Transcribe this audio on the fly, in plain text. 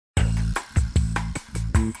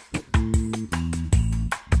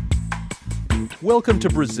Welcome to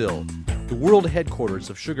Brazil, the world headquarters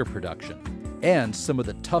of sugar production, and some of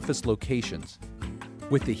the toughest locations,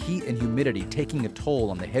 with the heat and humidity taking a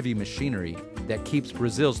toll on the heavy machinery that keeps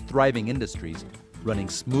Brazil's thriving industries running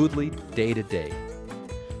smoothly day to day.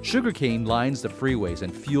 Sugarcane lines the freeways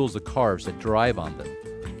and fuels the cars that drive on them.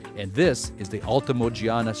 And this is the Ultimo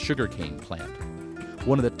Gianna sugarcane plant,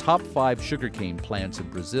 one of the top 5 sugarcane plants in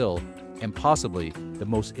Brazil and possibly the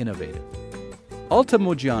most innovative.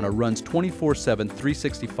 Ultimo Gianna runs 24/7,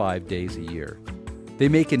 365 days a year. They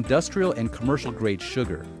make industrial and commercial grade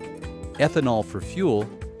sugar, ethanol for fuel,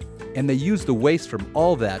 and they use the waste from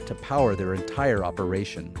all that to power their entire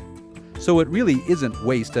operation. So it really isn't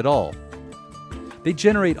waste at all. They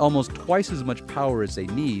generate almost twice as much power as they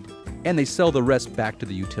need, and they sell the rest back to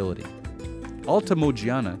the utility. Ultimo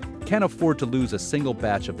Gianna can't afford to lose a single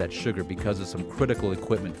batch of that sugar because of some critical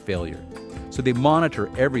equipment failure, so they monitor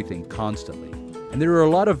everything constantly. And there are a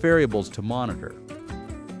lot of variables to monitor.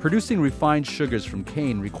 Producing refined sugars from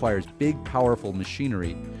cane requires big, powerful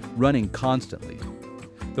machinery running constantly.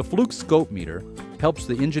 The Fluke ScopeMeter helps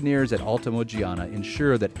the engineers at Ultimo Gianna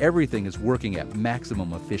ensure that everything is working at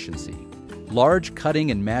maximum efficiency. Large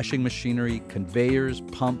cutting and mashing machinery, conveyors,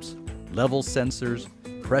 pumps, level sensors,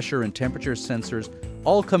 pressure and temperature sensors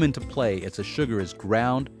all come into play as the sugar is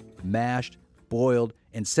ground, mashed, boiled,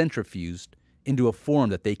 and centrifuged into a form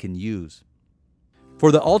that they can use.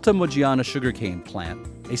 For the Ultimo Gianna sugarcane plant,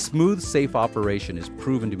 a smooth, safe operation is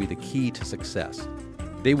proven to be the key to success.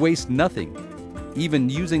 They waste nothing, even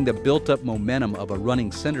using the built-up momentum of a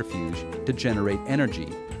running centrifuge to generate energy.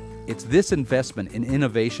 It's this investment in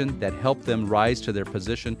innovation that helped them rise to their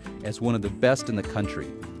position as one of the best in the country.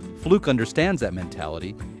 Fluke understands that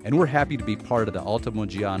mentality, and we're happy to be part of the Ultimo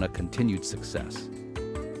Gianna continued success.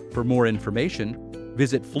 For more information,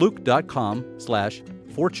 visit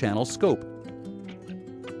fluke.com/4channel scope.